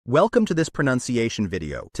Welcome to this pronunciation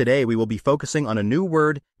video. Today we will be focusing on a new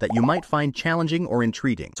word that you might find challenging or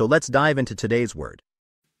intriguing. So let's dive into today's word.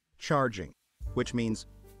 Charging, which means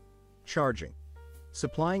charging,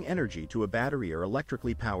 supplying energy to a battery or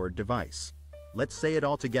electrically powered device. Let's say it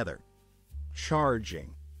all together.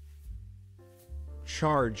 Charging,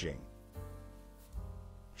 charging,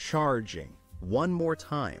 charging. One more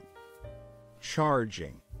time.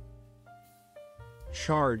 Charging,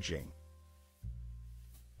 charging,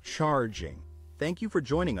 charging. Thank you for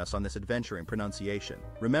joining us on this adventure in pronunciation.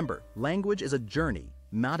 Remember, language is a journey,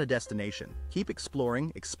 not a destination. Keep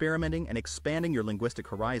exploring, experimenting, and expanding your linguistic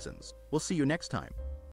horizons. We'll see you next time.